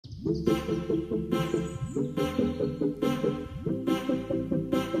And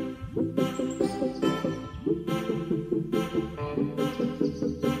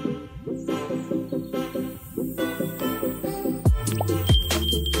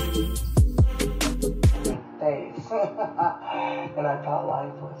I thought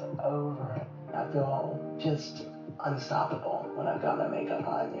life was over. I feel just unstoppable when I've got my makeup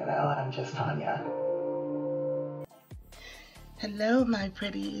on, you know? I'm just Tanya. Hello, my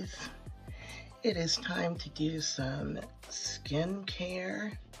pretties. It is time to do some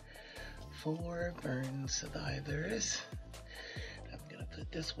skincare for burn survivors. I'm gonna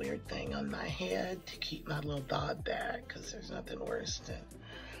put this weird thing on my head to keep my little bob back, because there's nothing worse than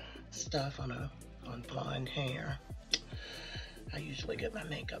stuff on blonde hair. I usually get my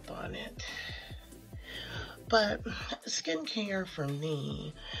makeup on it. But skincare for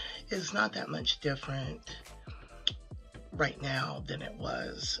me is not that much different right now than it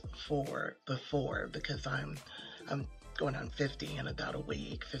was for before, because I'm going on 50 in about a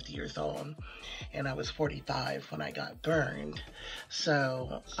week, 50 years old, and I was 45 when I got burned.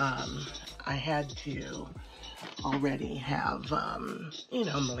 So I had to already have, you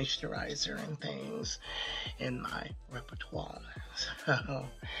know, moisturizer and things in my repertoire, so,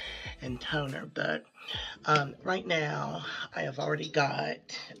 and toner. But right now, I have already got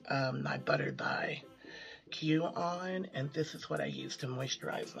my Butter by Q on, and this is what I use to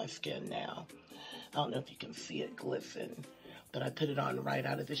moisturize my skin now. I don't know if you can see it glisten, but I put it on right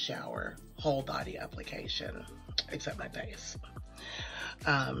out of the shower, whole body application, except my face.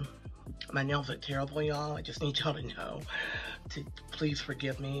 My nails look terrible, y'all. I just need y'all to know to please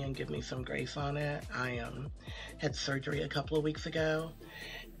forgive me and give me some grace on it. I had surgery a couple of weeks ago,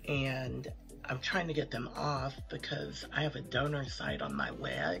 and I'm trying to get them off because I have a donor site on my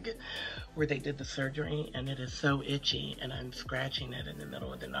leg where they did the surgery, and it is so itchy, and I'm scratching it in the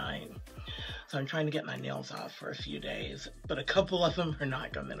middle of the night. So I'm trying to get my nails off for a few days, but a couple of them are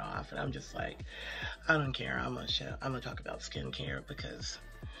not coming off, and I'm just like, I don't care. I'm gonna talk about skincare because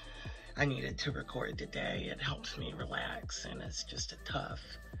I needed to record today. It helps me relax, and it's just a tough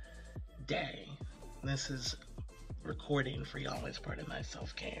day. This is recording for y'all as part of my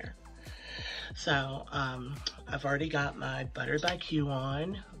self-care. So I've already got my Butter by Q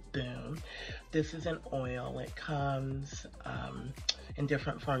on. Boom. This is an oil. It comes in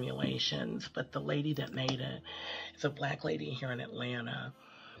different formulations, but the lady that made it is a black lady here in Atlanta,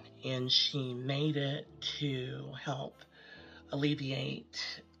 and she made it to help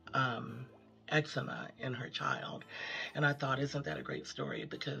alleviate eczema in her child. And I thought, isn't that a great story?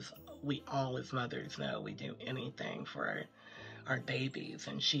 Because we all as mothers know we do anything for our babies,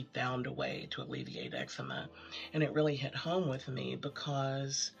 and she found a way to alleviate eczema. And it really hit home with me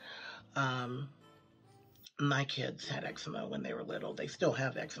because my kids had eczema when they were little. They still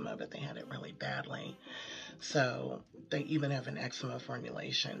have eczema, but they had it really badly. So they even have an eczema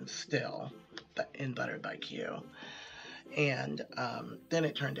formulation still in Butter by Q. And then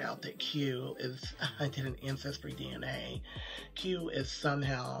it turned out that Q is, I did an ancestry DNA. Q is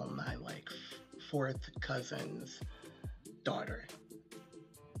somehow my like fourth cousin's daughter.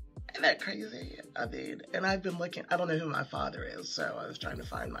 Isn't that crazy? I mean, and I've been looking, I don't know who my father is, so I was trying to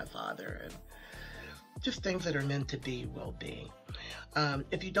find my father, and just things that are meant to be will be.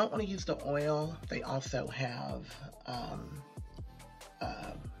 If you don't want to use the oil, they also have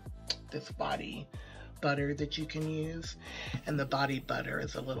this body butter that you can use, and the body butter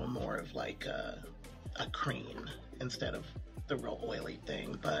is a little more of like a cream instead of the real oily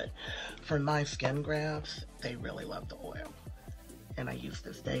thing. But for my skin grafts, they really love the oil, and I use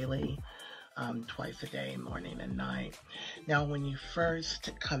this daily, twice a day, morning and night. Now when you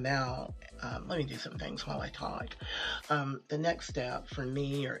first come out, let me do some things while I talk. The next step for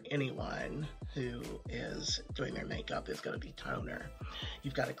me or anyone who is doing their makeup is going to be toner.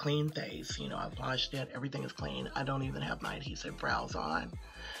 You've got a clean face, you know, I've washed it, everything is clean. I don't even have my adhesive brows on.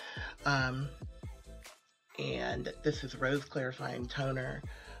 And this is Rose Clarifying Toner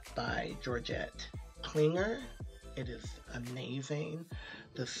by Georgette Klinger. It is amazing.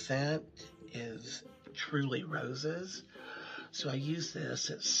 The scent is truly roses. So I use this.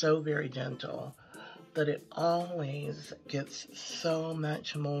 It's so very gentle, but it always gets so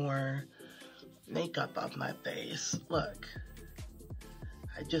much more makeup off my face. Look,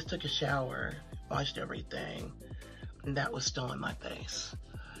 I just took a shower, washed everything, and that was still in my face.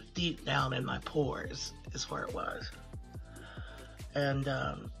 Deep down in my pores is where it was. And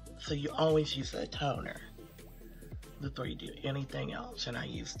so you always use a toner before you do anything else. And I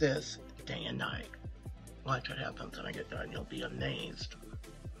use this day and night. Watch what happens when I get done. You'll be amazed.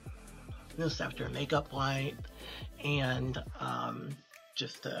 This after a makeup wipe and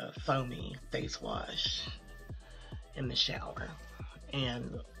just a foamy face wash in the shower.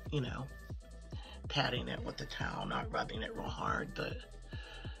 And, you know, patting it with the towel, not rubbing it real hard, but,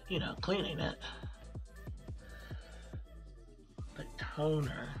 you know, cleaning it. The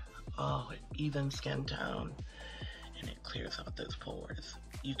toner, oh, it evens skin tone, and it clears out those pores.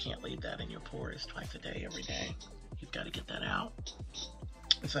 You can't leave that in your pores twice a day, every day. You've got to get that out.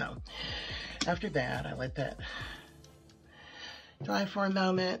 So, after that, I let that dry for a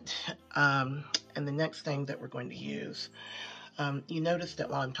moment. And the next thing that we're going to use, you notice that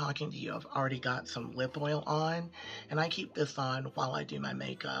while I'm talking to you, I've already got some lip oil on, and I keep this on while I do my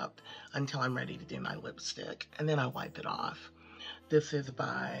makeup until I'm ready to do my lipstick, and then I wipe it off. This is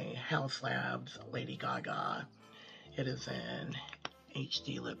by House Labs Lady Gaga. It is an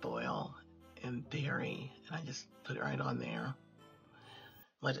HD lip oil in Berry, and I just put it right on there.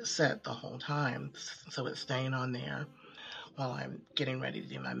 Let it set the whole time so it's staying on there while I'm getting ready to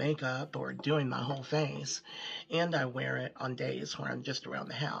do my makeup or doing my whole face. And I wear it on days where I'm just around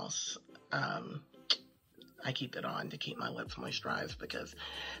the house. I keep it on to keep my lips moisturized because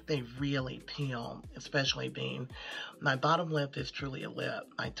they really peel, especially being my bottom lip is truly a lip.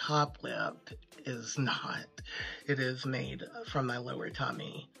 My top lip is not. It is made from my lower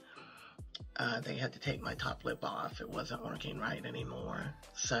tummy. They had to take my top lip off. It wasn't working right anymore.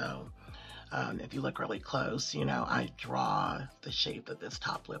 So if you look really close, you know, I draw the shape of this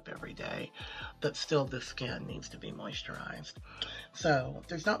top lip every day, but still the skin needs to be moisturized. So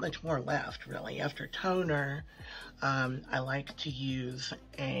there's not much more left, really. After toner, I like to use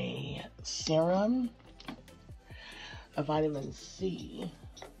a serum, a vitamin C.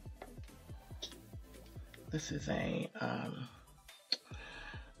 This is a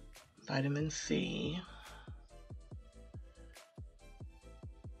vitamin C.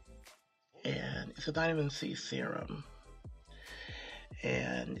 And it's a vitamin C serum,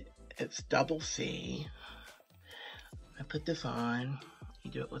 and it's double C. I put this on. You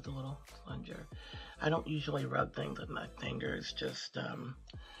do it with a little plunger. I don't usually rub things with my fingers, just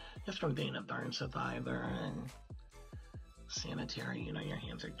from being a burn survivor and sanitary. You know, your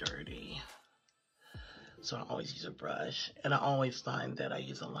hands are dirty, so I always use a brush, and I always find that I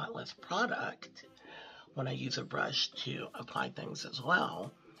use a lot less product when I use a brush to apply things as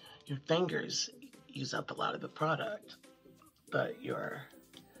well. Your fingers use up a lot of the product, but your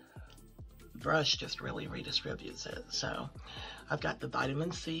brush just really redistributes it. So I've got the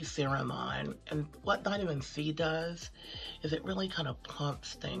vitamin C serum on, and what vitamin C does is it really kind of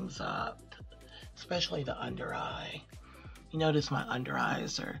plumps things up, especially the under eye. You notice my under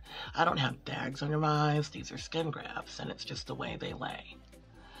eyes I don't have bags under my eyes. These are skin grafts, and it's just the way they lay.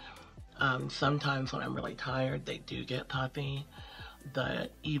 Sometimes when I'm really tired, they do get puffy.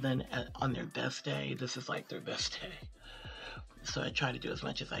 But even on their best day, this is like their best day. So I try to do as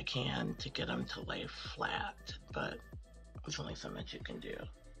much as I can to get them to lay flat, but there's only so much you can do.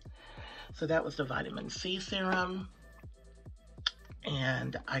 So that was the vitamin C serum.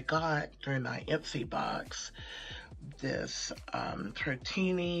 And I got, during my Ipsy box, this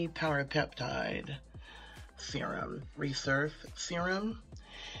Protini Power Peptide serum, Resurf serum.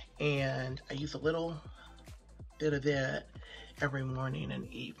 And I use a little bit of it every morning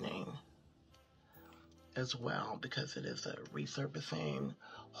and evening as well, because it is a resurfacing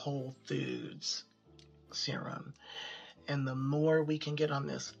whole foods serum. And the more we can get on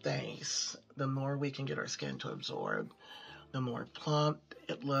this face, the more we can get our skin to absorb, the more plump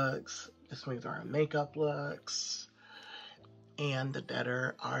it looks, the smoother our makeup looks, and the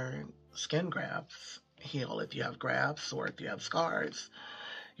better our skin grafts heal. If you have grafts or if you have scars,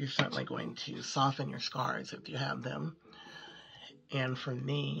 you're certainly going to soften your scars if you have them. And for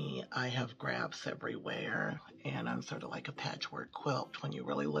me, I have grafts everywhere, and I'm sort of like a patchwork quilt when you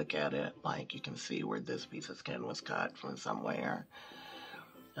really look at it. Like, you can see where this piece of skin was cut from somewhere.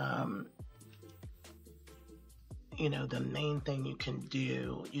 You know, the main thing you can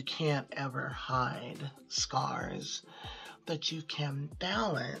do, you can't ever hide scars, but you can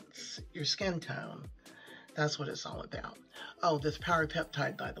balance your skin tone. That's what it's all about. Oh, this Power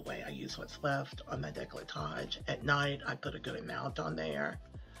Peptide, by the way, I use what's left on my décolletage. At night, I put a good amount on there.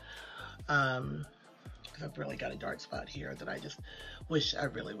 Because I've really got a dark spot here that I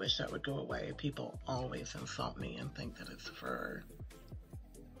really wish that would go away. People always insult me and think that it's fur.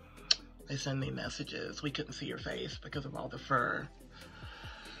 They send me messages. We couldn't see your face because of all the fur.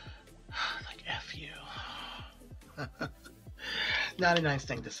 Like, F you. Not a nice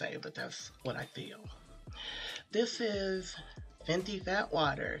thing to say, but that's what I feel. This is Fenty Fat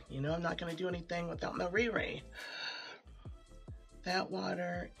Water. You know I'm not going to do anything without my Riri. Fat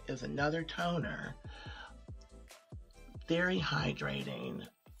Water is another toner very hydrating,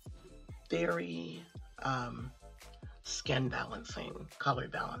 very skin balancing, color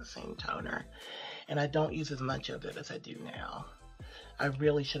balancing toner. And I don't use as much of it as I do now. I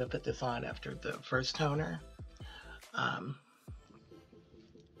really should have put this on after the first toner,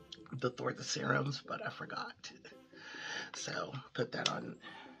 before the serums, but I forgot. So put that on,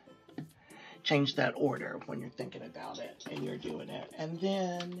 change that order when you're thinking about it and you're doing it. And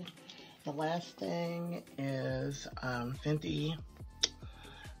then the last thing is Fenty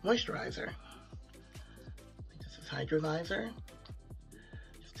moisturizer. This is hydrolyzer.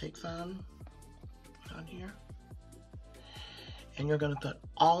 Just take some on here. And you're going to put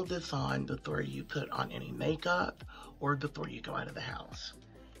all this on before you put on any makeup or before you go out of the house.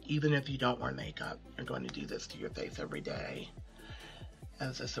 Even if you don't wear makeup, you're going to do this to your face every day.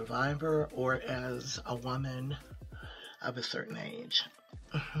 As a survivor or as a woman of a certain age.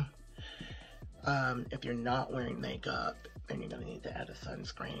 If you're not wearing makeup, then you're going to need to add a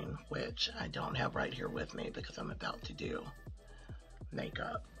sunscreen, which I don't have right here with me because I'm about to do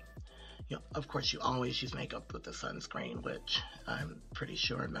makeup. Of course, you always use makeup with a sunscreen, which I'm pretty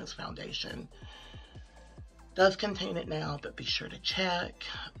sure most foundation does contain it now, but be sure to check.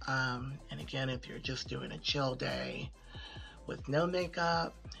 And again, if you're just doing a chill day with no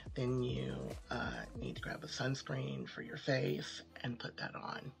makeup, then you need to grab a sunscreen for your face and put that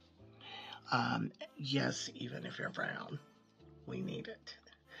on. Yes, even if you're brown, we need it.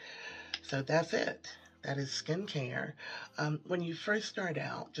 So that's it. That is skincare. When you first start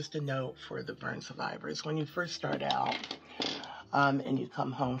out, just a note for the burn survivors, when you first start out and you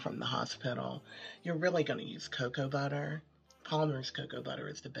come home from the hospital, you're really going to use cocoa butter. Palmer's cocoa butter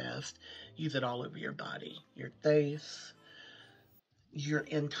is the best. Use it all over your body, your face, your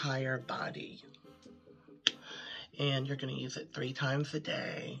entire body. And you're going to use it 3 times a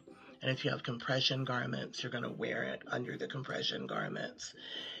day. And if you have compression garments, you're going to wear it under the compression garments.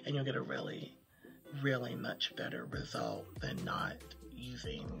 And you'll get a really, really much better result than not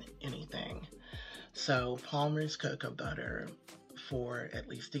using anything. So Palmer's cocoa butter for at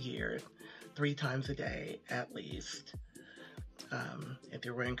least a year, 3 times a day at least. If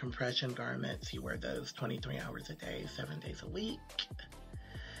you're wearing compression garments, you wear those 23 hours a day, 7 days a week.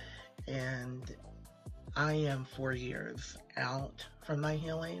 And I am 4 years out from my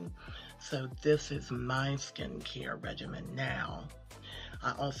healing, so this is my skincare regimen now.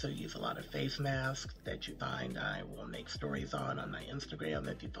 I also use a lot of face masks that you find I will make stories on my Instagram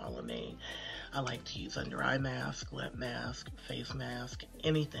if you follow me. I like to use under eye mask, lip mask, face mask,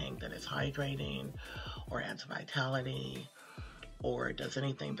 anything that is hydrating or adds vitality or does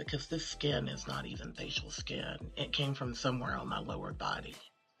anything, because this skin is not even facial skin. It came from somewhere on my lower body.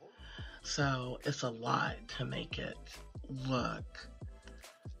 So it's a lot to make it look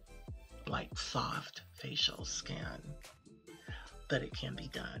like soft facial skin, but it can be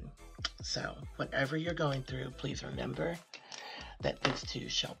done. So whatever you're going through, please remember that this too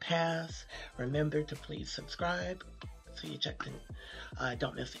shall pass. Remember to please subscribe so you check the,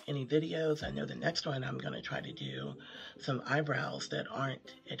 don't miss any videos. I know the next one I'm going to try to do some eyebrows that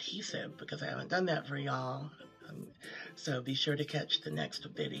aren't adhesive because I haven't done that for y'all. So be sure to catch the next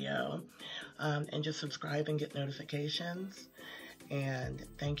video and just subscribe and get notifications. And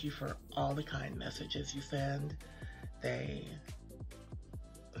thank you for all the kind messages you send. They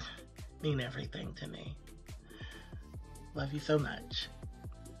mean everything to me. Love you so much.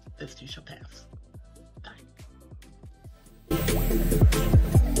 This too shall pass.